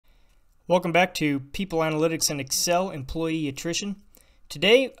Welcome back to People Analytics and Excel Employee Attrition.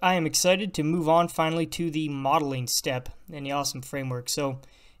 Today I am excited to move on finally to the modeling step in the awesome framework. So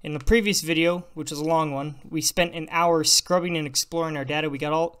in the previous video, which was a long one, we spent an hour scrubbing and exploring our data. We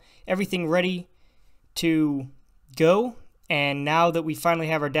got everything ready to go, and now that we finally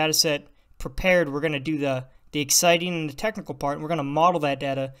have our data set prepared, we're going to do the exciting and the technical part, and we're going to model that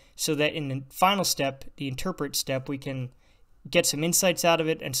data so that in the final step, the interpret step, we can get some insights out of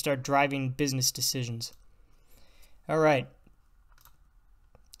it and start driving business decisions. All right.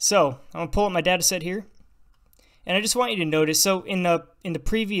 So I'm gonna pull up my data set here, and I just want you to notice. So in the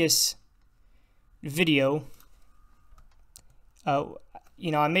previous video, I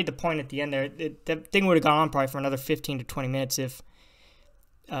made the point at the end there. That thing would have gone on probably for another 15 to 20 minutes if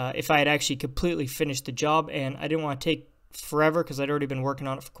I had actually completely finished the job, and I didn't want to take forever because I'd already been working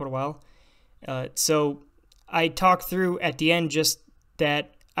on it for quite a while. So I talked through at the end just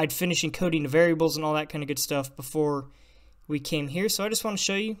that I'd finish encoding the variables and all that kind of good stuff before we came here. So I just want to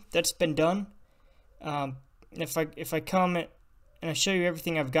show you that's been done. If I come and I show you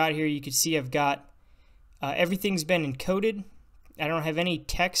everything I've got here, you can see I've got everything's been encoded. I don't have any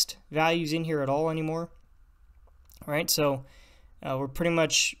text values in here at all anymore. All right, so we're pretty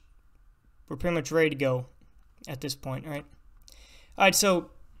much ready to go at this point. All right,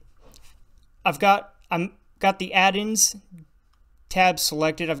 so I've got the add-ins tab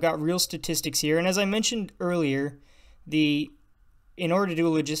selected. I've got real statistics here, and as I mentioned earlier, in order to do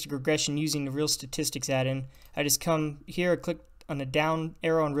a logistic regression using the real statistics add-in, I just come here, I click on the down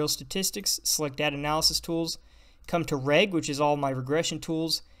arrow on real statistics, select data analysis tools, come to reg, which is all my regression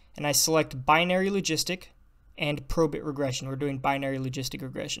tools, and I select binary logistic and probit regression. We're doing binary logistic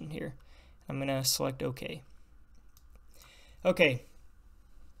regression here. I'm gonna select OK. Okay,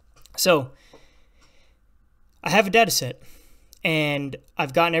 so I have a data set, and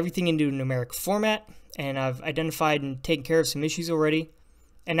I've gotten everything into a numeric format, and I've identified and taken care of some issues already.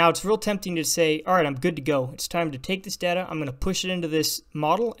 And now it's real tempting to say, all right, I'm good to go. It's time to take this data, I'm going to push it into this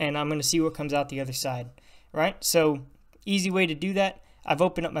model, and I'm going to see what comes out the other side. Right? So easy way to do that. I've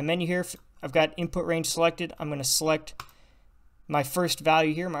opened up my menu here. I've got input range selected. I'm going to select my first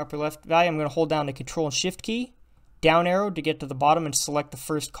value here, my upper left value. I'm going to hold down the Control and Shift key, down arrow to get to the bottom and select the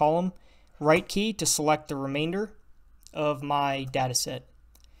first column, right key to select the remainder of my data set.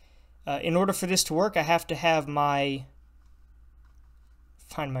 In order for this to work, I have to have find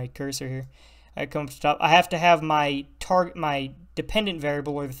my cursor here. I come to the top. I have to have my dependent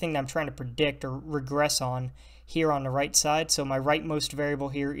variable, or the thing that I'm trying to predict or regress on, here on the right side. So my rightmost variable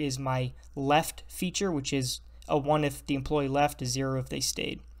here is my left feature, which is a 1 if the employee left, a 0 if they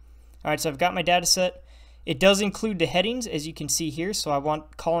stayed. All right, so I've got my data set. It does include the headings, as you can see here, so I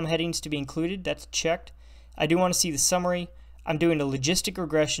want column headings to be included. That's checked. I do want to see the summary. I'm doing a logistic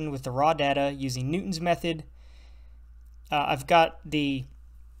regression with the raw data using Newton's method. I've got the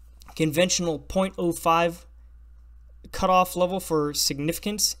conventional 0.05 cutoff level for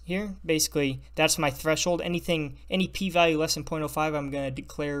significance here. Basically, that's my threshold. Any p-value less than 0.05, I'm going to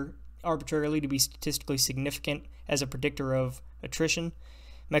declare arbitrarily to be statistically significant as a predictor of attrition.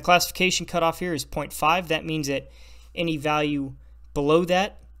 My classification cutoff here is 0.5. That means that any value below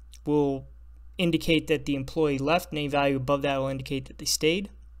that will indicate that the employee left, and any value above that will indicate that they stayed.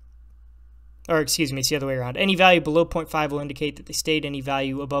 Or excuse me, it's the other way around. Any value below 0.5 will indicate that they stayed. Any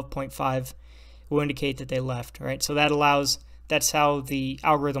value above 0.5 will indicate that they left. Right? So that's how the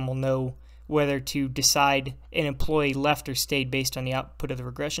algorithm will know whether to decide an employee left or stayed based on the output of the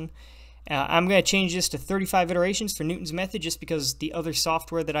regression. I'm going to change this to 35 iterations for Newton's method, just because the other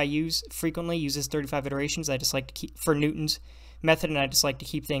software that I use frequently uses 35 iterations. I just like to keep for Newton's method, and I just like to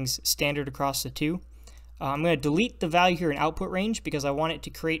keep things standard across the two. I'm going to delete the value here in output range because I want it to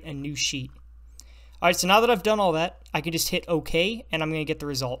create a new sheet. All right, so now that I've done all that, I can just hit OK, and I'm going to get the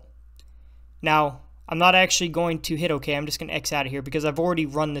result. Now, I'm not actually going to hit OK. I'm just going to X out of here because I've already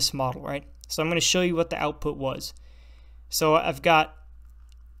run this model, right? So I'm going to show you what the output was. So I've got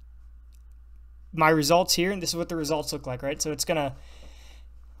my results here, and this is what the results look like, right? So it's going to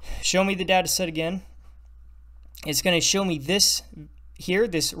show me the data set again. It's going to show me this here,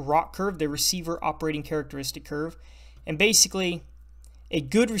 this ROC curve, the receiver operating characteristic curve. And basically, a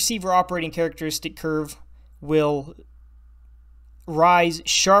good receiver operating characteristic curve will rise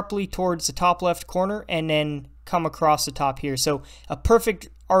sharply towards the top left corner and then come across the top here. So a perfect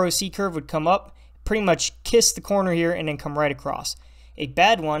ROC curve would come up, pretty much kiss the corner here, and then come right across. A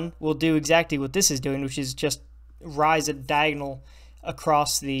bad one will do exactly what this is doing, which is just rise at diagonal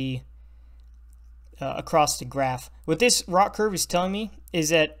across the graph. What this ROC curve is telling me is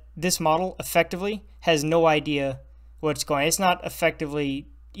that this model effectively has no idea what's going on. It's not effectively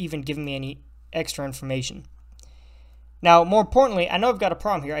even giving me any extra information. Now, more importantly, I know I've got a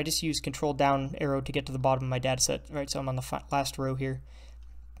problem here. I just use control down arrow to get to the bottom of my data set, right? So I'm on the last row here.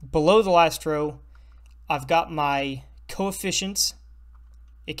 Below the last row, I've got my coefficients.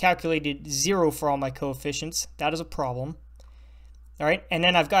 It calculated 0 for all my coefficients. That is a problem. All right, and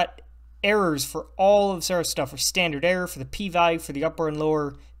then I've got errors for all of Sarah's stuff, for standard error, for the p-value, for the upper and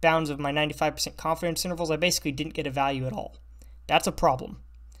lower bounds of my 95% confidence intervals. I basically didn't get a value at all. That's a problem.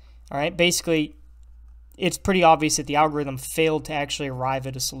 All right, basically, it's pretty obvious that the algorithm failed to actually arrive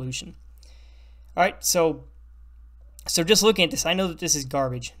at a solution. All right, so just looking at this, I know that this is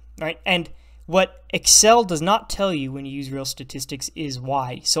garbage, right? And what Excel does not tell you when you use real statistics is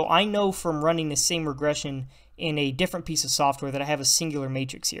why. So I know from running the same regression in a different piece of software that I have a singular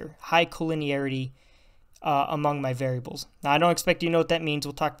matrix here, high collinearity among my variables. Now, I don't expect you to know what that means.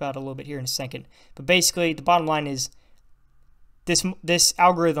 We'll talk about it a little bit here in a second. But basically, the bottom line is this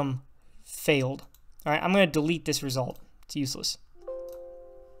algorithm failed. All right, I'm going to delete this result. It's useless.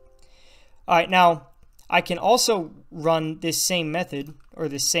 All right, now I can also run this same method, or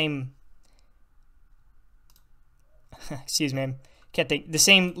this same, excuse me, can't think, the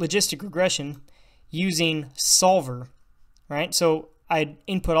same logistic regression using solver, right? So I'd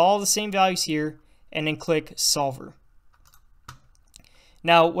input all the same values here and then click solver.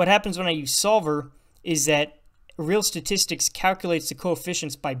 Now, what happens when I use solver is that real statistics calculates the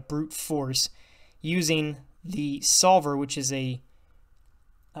coefficients by brute force using the solver, which is a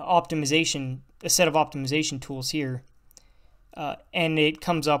set of optimization tools here, and it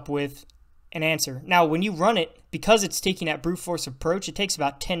comes up with an answer. Now, when you run it, because it's taking that brute force approach, it takes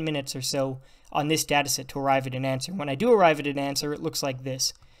about 10 minutes or so on this data set to arrive at an answer. When I do arrive at an answer, it looks like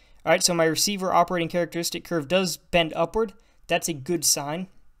this. All right, so my receiver operating characteristic curve does bend upward. That's a good sign.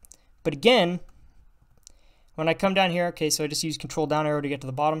 But again, when I come down here, okay, so I just use control down arrow to get to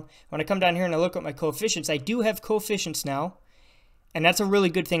the bottom. When I come down here and I look at my coefficients, I do have coefficients now, and that's a really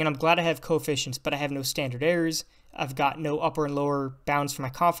good thing, and I'm glad I have coefficients, but I have no standard errors. I've got no upper and lower bounds for my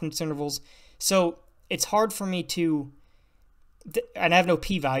confidence intervals. So it's hard for me to, and I have no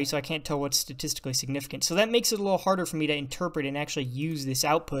p-value, so I can't tell what's statistically significant. So that makes it a little harder for me to interpret and actually use this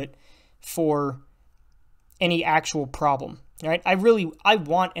output for any actual problem, right? I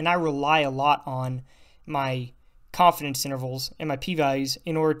want and I rely a lot on my confidence intervals and my p-values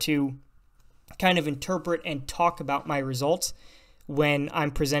in order to kind of interpret and talk about my results when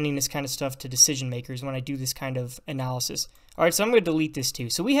I'm presenting this kind of stuff to decision makers, when I do this kind of analysis. All right, so I'm going to delete this too.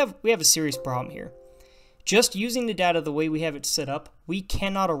 So we have a serious problem here. Just using the data the way we have it set up, we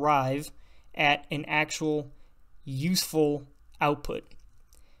cannot arrive at an actual useful output.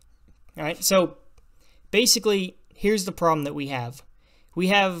 All right, so basically, here's the problem that we have. We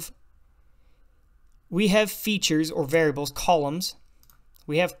have features or variables, columns.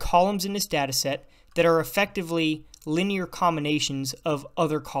 We have columns in this data set that are effectively linear combinations of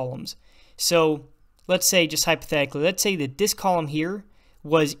other columns. So let's say, just hypothetically, let's say that this column here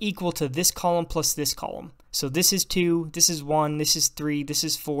was equal to this column plus this column. So this is 2, this is 1, this is 3, this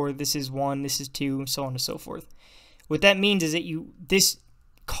is 4, this is 1, this is 2, so on and so forth. What that means is that this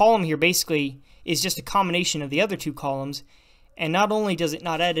column here basically is just a combination of the other two columns, and not only does it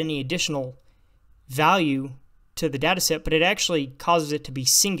not add any additional value to the data set, but it actually causes it to be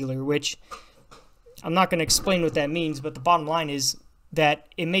singular, which I'm not going to explain what that means, but the bottom line is that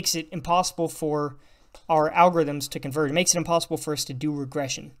it makes it impossible for our algorithms to converge. It makes it impossible for us to do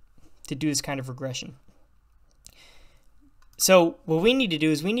regression, to do this kind of regression. So what we need to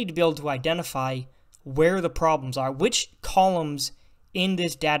do is we need to be able to identify where the problems are, which columns in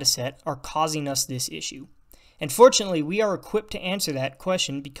this data set are causing us this issue. And fortunately, we are equipped to answer that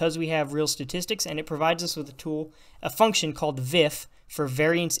question because we have real statistics, and it provides us with a tool, a function called VIF, for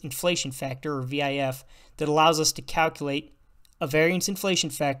variance inflation factor, or VIF, that allows us to calculate a variance inflation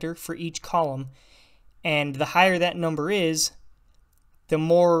factor for each column. And the higher that number is, the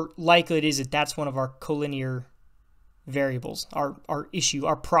more likely it is that that's one of our collinear variables, our issue,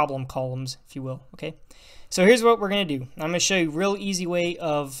 our problem columns, if you will, okay? So here's what we're going to do. I'm going to show you a real easy way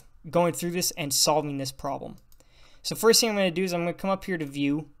of going through this and solving this problem. So first thing I'm going to do is I'm going to come up here to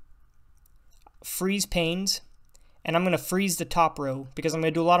View, Freeze Panes, and I'm going to freeze the top row because I'm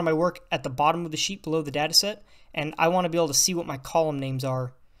going to do a lot of my work at the bottom of the sheet below the data set, and I want to be able to see what my column names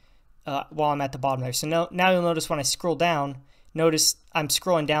are while I'm at the bottom there. So now you'll notice when I scroll down, notice I'm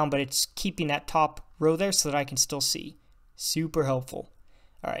scrolling down, but it's keeping that top row there so that I can still see. Super helpful.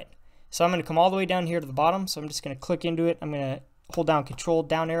 All right, so I'm going to come all the way down here to the bottom, so I'm just going to click into it. I'm going to hold down Control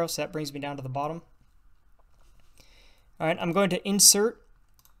down arrow, so that brings me down to the bottom. All right, I'm going to insert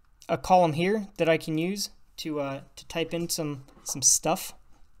a column here that I can use to type in some stuff.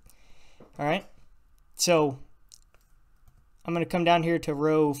 All right, so I'm going to come down here to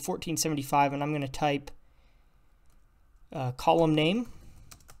row 1475, and I'm going to type column name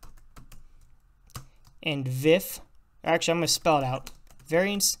and VIF. Actually, I'm going to spell it out.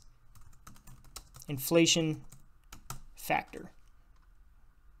 Variance inflation factor.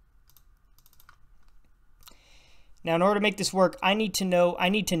 Now, in order to make this work, I need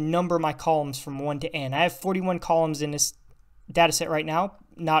to number my columns from 1 to n. I have 41 columns in this data set right now,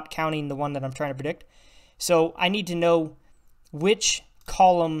 not counting the one that I'm trying to predict. So I need to know which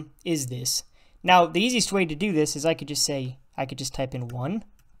column is this. Now, the easiest way to do this is I could just type in 1,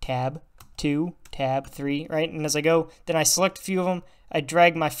 tab, 2, tab, 3, right? And as I go, then I select a few of them, I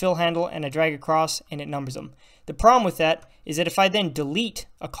drag my fill handle, and I drag across, and it numbers them. The problem with that is that if I then delete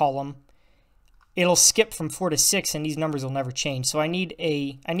a column, it'll skip from 4 to 6, and these numbers will never change. So I need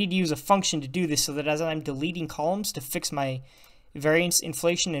to use a function to do this so that as I'm deleting columns to fix my variance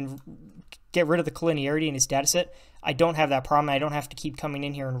inflation and get rid of the collinearity in this data set, I don't have that problem. I don't have to keep coming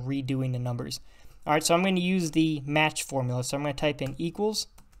in here and redoing the numbers. All right, so I'm going to use the match formula. So I'm going to type in equals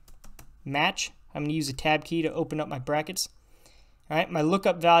match. I'm going to use a tab key to open up my brackets. All right, my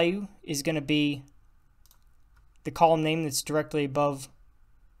lookup value is going to be the column name that's directly above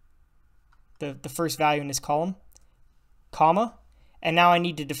the first value in this column, comma, and now I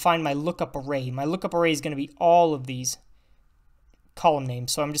need to define my lookup array. My lookup array is going to be all of these column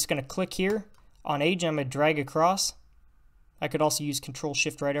names. So I'm just going to click here on age, and I'm going to drag across. I could also use Control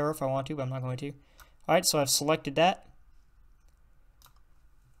Shift right arrow if I want to, but I'm not going to. All right, so I've selected that,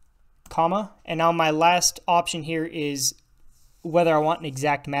 comma, and now my last option here is whether I want an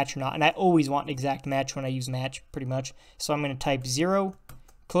exact match or not, and I always want an exact match when I use match, pretty much. So I'm going to type 0,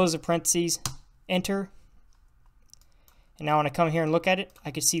 close the parentheses, enter, and now when I come here and look at it, I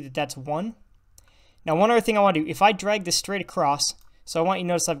can see that that's 1. Now, one other thing I want to do, if I drag this straight across, so I want you to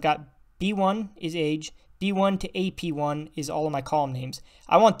notice I've got B1 is age, B1 to AP1 is all of my column names.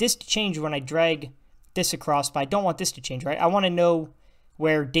 I want this to change when I drag this across, but I don't want this to change, right? I want to know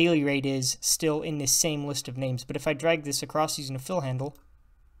where daily rate is still in this same list of names. But if I drag this across using a fill handle,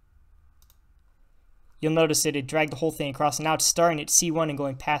 you'll notice that it dragged the whole thing across, and now it's starting at C1 and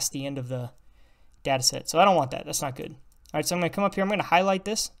going past the end of the data set. So I don't want that. That's not good. All right, so I'm going to come up here. I'm going to highlight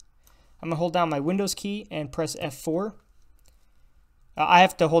this. I'm going to hold down my Windows key and press F4. I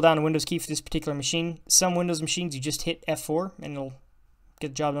have to hold down the Windows key for this particular machine. Some Windows machines, you just hit F4, and it'll get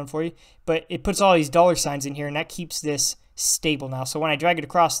the job done for you. But it puts all these dollar signs in here, and that keeps this stable now. So when I drag it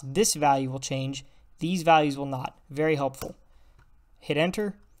across, this value will change. These values will not. Very helpful. Hit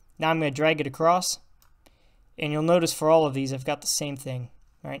enter. Now I'm going to drag it across, and you'll notice for all of these I've got the same thing,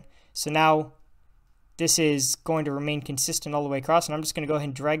 right? So now this is going to remain consistent all the way across, and I'm just going to go ahead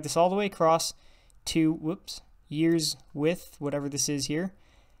and drag this all the way across to, years with whatever this is here.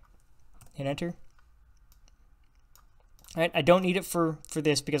 Hit enter. All right, I don't need it for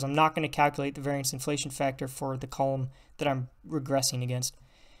this because I'm not going to calculate the variance inflation factor for the column that I'm regressing against.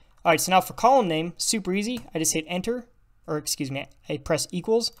 All right, so now for column name, super easy. I just hit enter, or excuse me, I press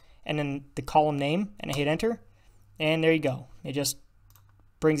equals, and then the column name, and I hit enter, and there you go. It just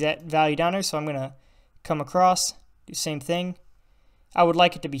brings that value down there, so I'm going to come across, do the same thing. I would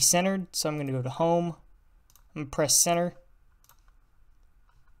like it to be centered, so I'm going to go to home. I'm going to press center.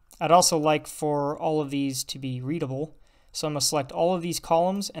 I'd also like for all of these to be readable. So I'm going to select all of these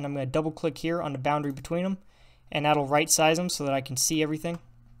columns, and I'm going to double click here on the boundary between them, and that'll right size them so that I can see everything.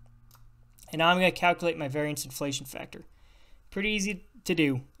 And now I'm going to calculate my variance inflation factor. Pretty easy to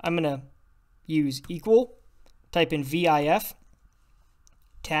do. I'm going to use equal, type in VIF,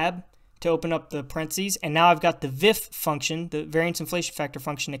 tab to open up the parentheses, and now I've got the VIF function, the variance inflation factor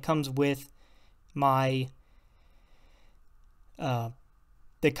function that comes with my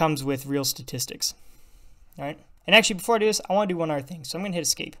real statistics. All right. And actually, before I do this, I want to do one other thing. So I'm going to hit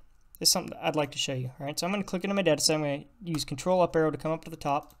escape. This is something I'd like to show you. All right, so I'm going to click into my data set. I'm going to use Control up arrow to come up to the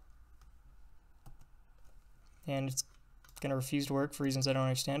top. And it's going to refuse to work for reasons I don't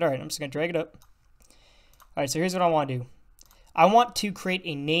understand. All right, I'm just going to drag it up. All right, so here's what I want to do. I want to create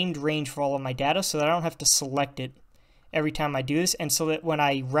a named range for all of my data so that I don't have to select it every time I do this, and so that when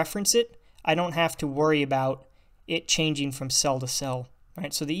I reference it, I don't have to worry about it changing from cell to cell. All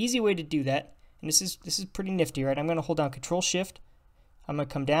right, so the easy way to do that, and this is pretty nifty, right? I'm going to hold down Control Shift. I'm going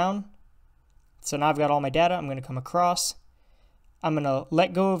to come down. So now I've got all my data. I'm going to come across. I'm going to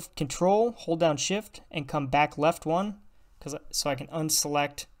let go of Control, hold down Shift, and come back left one, so I can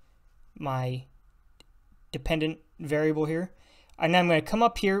unselect my dependent variable here. And I'm going to come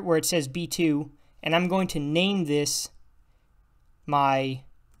up here where it says B2, and I'm going to name this my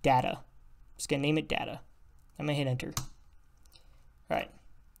data. I'm just going to name it data. I'm going to hit enter. All right.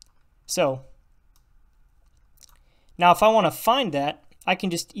 So now if I want to find that, I can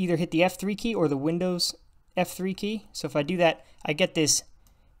just either hit the F3 key or the Windows F3 key. So if I do that, I get this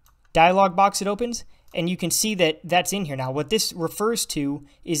dialog box that opens, and you can see that that's in here now. What this refers to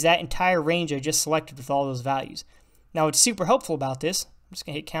is that entire range I just selected with all those values. Now what's super helpful about this, I'm just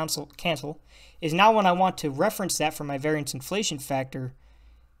going to hit cancel, is now when I want to reference that for my variance inflation factor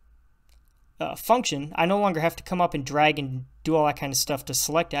function, I no longer have to come up and drag and do all that kind of stuff to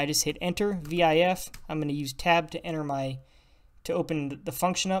select it. I just hit enter, VIF. I'm going to use tab to enter to open the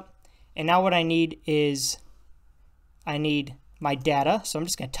function up. And now what I need is, I need my data. So I'm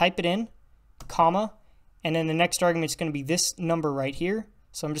just going to type it in, comma, and then the next argument is going to be this number right here.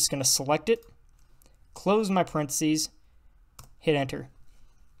 So I'm just going to select it, close my parentheses, hit enter.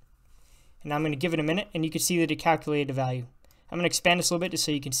 And now I'm going to give it a minute, and you can see that it calculated a value. I'm going to expand this a little bit just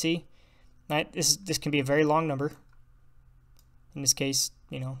so you can see. Right, this can be a very long number. In this case,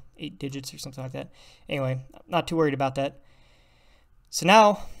 8 digits or something like that. Anyway, not too worried about that. So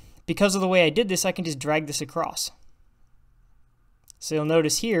now, because of the way I did this, I can just drag this across. So you'll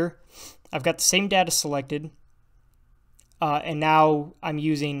notice here, I've got the same data selected, and now I'm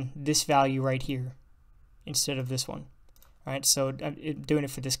using this value right here instead of this one. All right, so I'm doing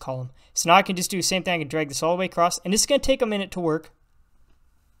it for this column. So now I can just do the same thing. I can drag this all the way across, and this is going to take a minute to work.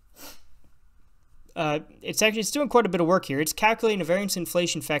 It's doing quite a bit of work here. It's calculating a variance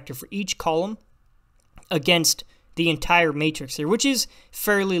inflation factor for each column against the entire matrix here, which is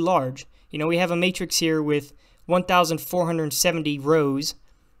fairly large. We have a matrix here with 1,470 rows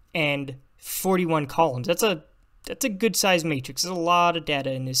and 41 columns. That's a good sized matrix. There's a lot of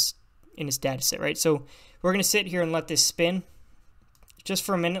data in this data set, right? So we're going to sit here and let this spin just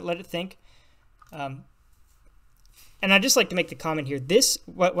for a minute, let it think. And I'd just like to make the comment here.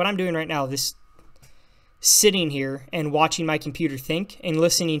 What I'm doing right now, this sitting here and watching my computer think and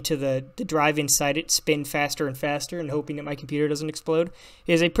listening to the drive inside it spin faster and faster and hoping that my computer doesn't explode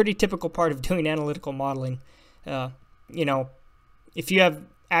is a pretty typical part of doing analytical modeling. If you have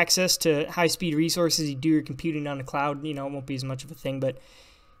access to high-speed resources, you do your computing on the cloud, it won't be as much of a thing. But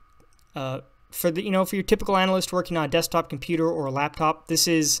for your typical analyst working on a desktop computer or a laptop, this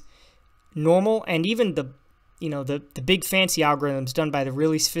is normal. And even the big fancy algorithms done by the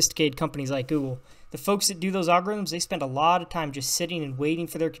really sophisticated companies like Google, the folks that do those algorithms, they spend a lot of time just sitting and waiting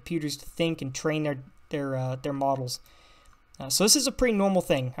for their computers to think and train their models. So this is a pretty normal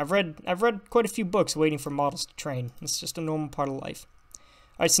thing. I've read quite a few books waiting for models to train. It's just a normal part of life.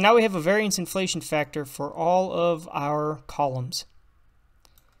 All right, so now we have a variance inflation factor for all of our columns.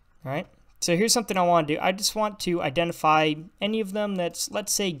 All right, so here's something I want to do. I just want to identify any of them that's,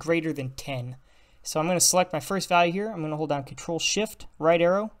 let's say, greater than 10. So I'm going to select my first value here. I'm going to hold down Control-Shift, right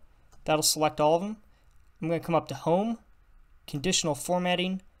arrow. That'll select all of them. I'm going to come up to Home, Conditional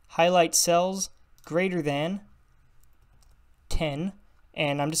Formatting, Highlight Cells, greater than 10.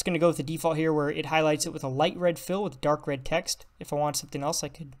 And I'm just going to go with the default here where it highlights it with a light red fill with dark red text. If I want something else, I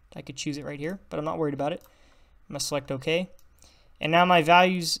could choose it right here, but I'm not worried about it. I'm going to select OK. And now my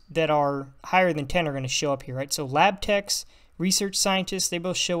values that are higher than 10 are going to show up here, right? So lab techs, research scientists, they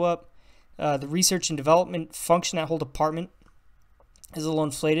both show up. The research and development function, that whole department, is a little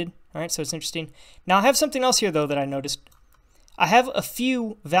inflated. All right, so it's interesting. Now I have something else here, though, that I noticed. I have a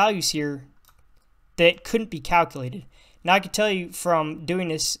few values here that couldn't be calculated. Now I can tell you from doing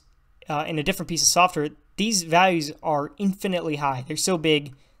this in a different piece of software, these values are infinitely high. They're so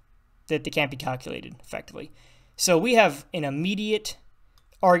big that they can't be calculated effectively. So we have an immediate,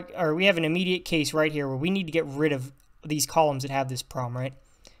 or we have an immediate case right here where we need to get rid of these columns that have this problem, right?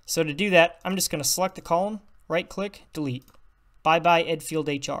 So to do that, I'm just going to select the column, right-click, delete. Bye-bye Edfield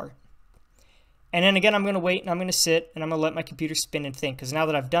HR. And then again, I'm going to wait, and I'm going to sit, and I'm going to let my computer spin and think, because now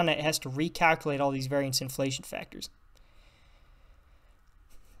that I've done it, it has to recalculate all these variance inflation factors.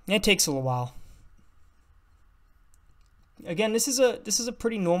 And it takes a little while. Again, this is a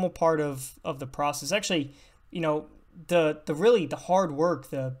pretty normal part of the process. Actually, the hard work,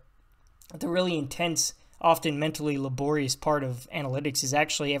 the really intense, often mentally laborious part of analytics is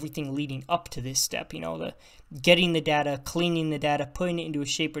actually everything leading up to this step. The getting the data, cleaning the data, putting it into a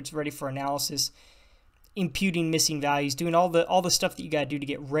shape where it's ready for analysis, imputing missing values, doing all the stuff that you got to do to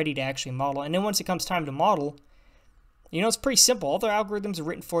get ready to actually model. And then once it comes time to model, it's pretty simple. All the algorithms are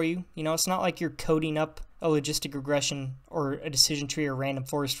written for you. It's not like you're coding up a logistic regression or a decision tree or random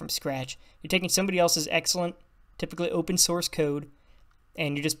forest from scratch. You're taking somebody else's excellent, typically open source code,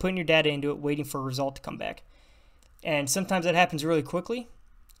 and you're just putting your data into it, waiting for a result to come back. And sometimes that happens really quickly.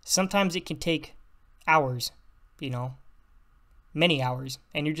 Sometimes it can take hours, many hours.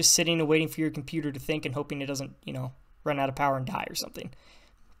 And you're just sitting and waiting for your computer to think and hoping it doesn't, run out of power and die or something.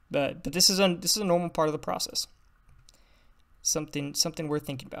 But this is a normal part of the process. Something worth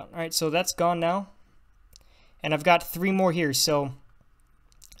thinking about. All right, so that's gone now. And I've got 3 more here. So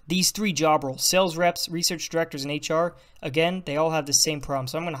these 3 job roles, sales reps, research directors, and HR, again, they all have the same problem.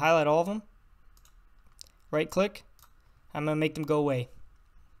 So I'm going to highlight all of them. Right click. I'm going to make them go away.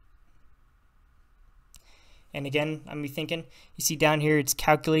 And again, I'm thinking, you see down here, it's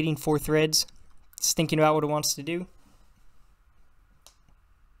calculating 4 threads. It's thinking about what it wants to do.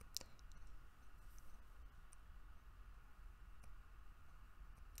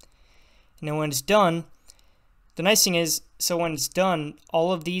 And then when it's done, the nice thing is, so when it's done,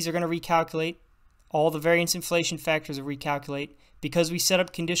 all of these are going to recalculate. All the variance inflation factors will recalculate. Because we set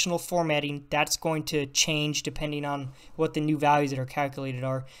up conditional formatting, that's going to change depending on what the new values that are calculated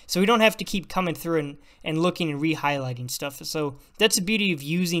are. So we don't have to keep coming through and looking and re-highlighting stuff. So that's the beauty of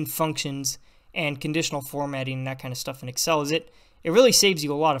using functions and conditional formatting and that kind of stuff in Excel, is it really saves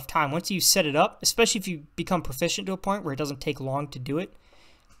you a lot of time. Once you set it up, especially if you become proficient to a point where it doesn't take long to do it,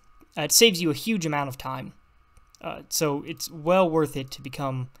 it saves you a huge amount of time. So it's well worth it to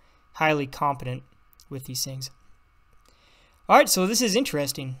become highly competent with these things. All right, so this is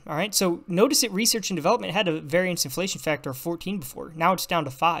interesting. All right, so notice that research and development had a variance inflation factor of 14 before. Now it's down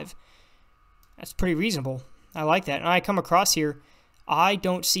to 5. That's pretty reasonable. I like that. And I come across here, I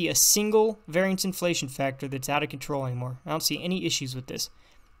don't see a single variance inflation factor that's out of control anymore. I don't see any issues with this.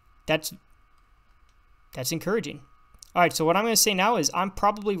 That's encouraging. All right, so what I'm going to say now is I'm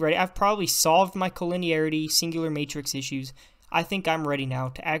probably ready. I've probably solved my collinearity singular matrix issues. I think I'm ready now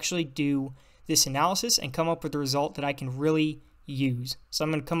to actually do this analysis and come up with a result that I can really use. So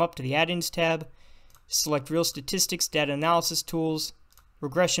I'm going to come up to the Add-ins tab, select Real Statistics, Data Analysis Tools,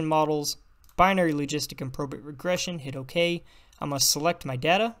 Regression Models, Binary Logistic and Probate Regression, hit OK. I'm going to select my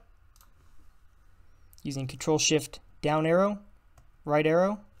data using Control-Shift down arrow, right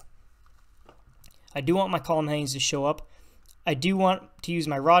arrow. I do want my column headings to show up. I do want to use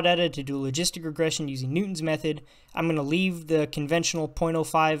my raw data to do logistic regression using Newton's method. I'm going to leave the conventional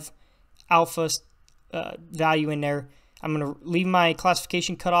 0.05 alpha value in there. I'm going to leave my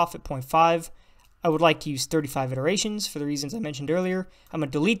classification cutoff at 0.5. I would like to use 35 iterations for the reasons I mentioned earlier. I'm going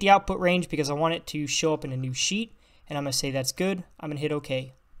to delete the output range because I want it to show up in a new sheet. And I'm going to say that's good. I'm going to hit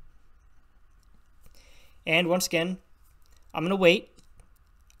OK. And once again, I'm going to wait,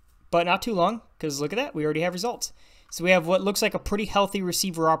 but not too long, because look at that, we already have results. So we have what looks like a pretty healthy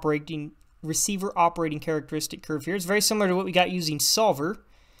receiver operating characteristic curve here. It's very similar to what we got using Solver.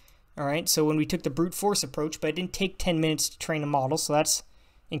 All right, so when we took the brute force approach, but it didn't take 10 minutes to train a model, so that's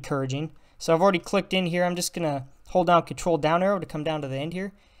encouraging. So I've already clicked in here. I'm just going to hold down Control down arrow to come down to the end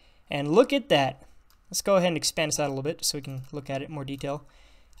here. And look at that. Let's go ahead and expand this out a little bit so we can look at it in more detail.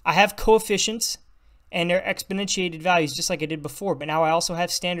 I have coefficients and their exponentiated values just like I did before, but now I also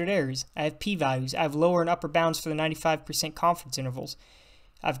have standard errors. I have p-values. I have lower and upper bounds for the 95% confidence intervals.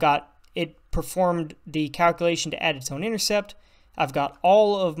 I've got it performed the calculation to add its own intercept. I've got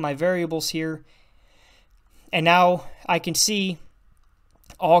all of my variables here, and now I can see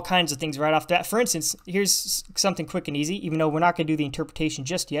all kinds of things right off the bat. For instance, here's something quick and easy, even though we're not going to do the interpretation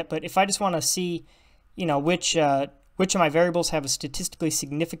just yet, but if I just want to see, you know, which of my variables have a statistically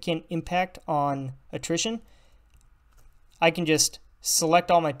significant impact on attrition, I can just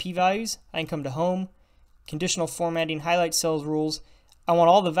select all my p-values. I can come to Home, Conditional Formatting, Highlight Cells Rules. I want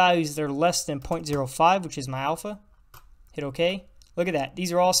all the values that are less than 0.05, which is my alpha. Hit OK. Look at that.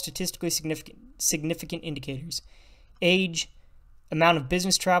 These are all statistically significant indicators. Age, amount of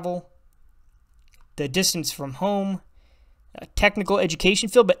business travel, the distance from home, technical education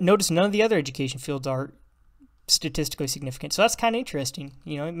field, but notice none of the other education fields are statistically significant. So that's kind of interesting.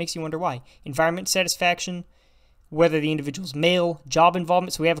 You know, it makes you wonder why. Environment satisfaction, whether the individual's male, job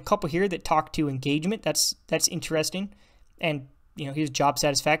involvement. So we have a couple here that talk to engagement. That's interesting. And, you know, here's job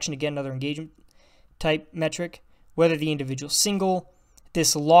satisfaction, again, another engagement type metric. Whether the individual's single,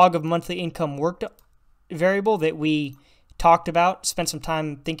 this log of monthly income worked variable that we talked about, spent some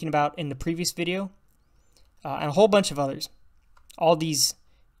time thinking about in the previous video, and a whole bunch of others. All these,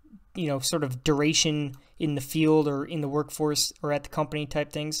 you know, sort of duration in the field or in the workforce or at the company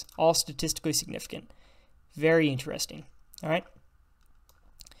type things, all statistically significant. Very interesting. All right.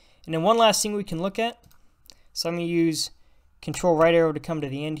 And then one last thing we can look at. So I'm going to use Control right arrow to come to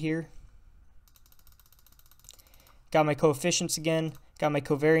the end here. Got my coefficients again. Got my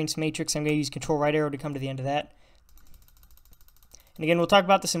covariance matrix. I'm going to use Control right arrow to come to the end of that. And again, we'll talk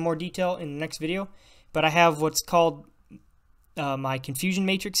about this in more detail in the next video. But I have what's called my confusion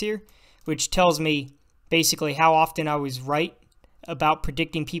matrix here, which tells me basically how often I was right about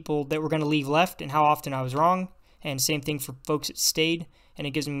predicting people that were going to leave left and how often I was wrong. And same thing for folks that stayed. and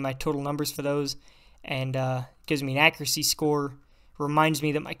it gives me my total numbers for those, and gives me an accuracy score, reminds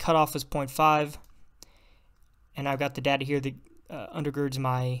me that my cutoff was 0.5, and I've got the data here that undergirds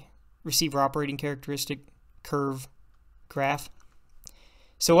my receiver operating characteristic curve graph.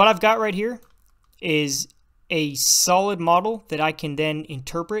 So what I've got right here is a solid model that I can then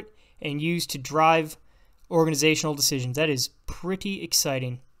interpret and use to drive organizational decisions. That is pretty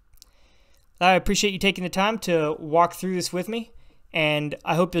exciting. I appreciate you taking the time to walk through this with me, and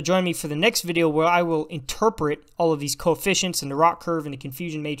I hope you'll join me for the next video where I will interpret all of these coefficients and the ROC curve and the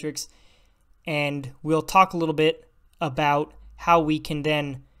confusion matrix, and we'll talk a little bit about how we can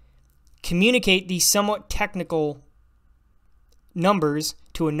then communicate these somewhat technical numbers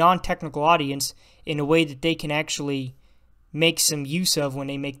to a non-technical audience in a way that they can actually make some use of when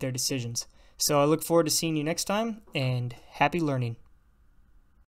they make their decisions. So I look forward to seeing you next time, and happy learning.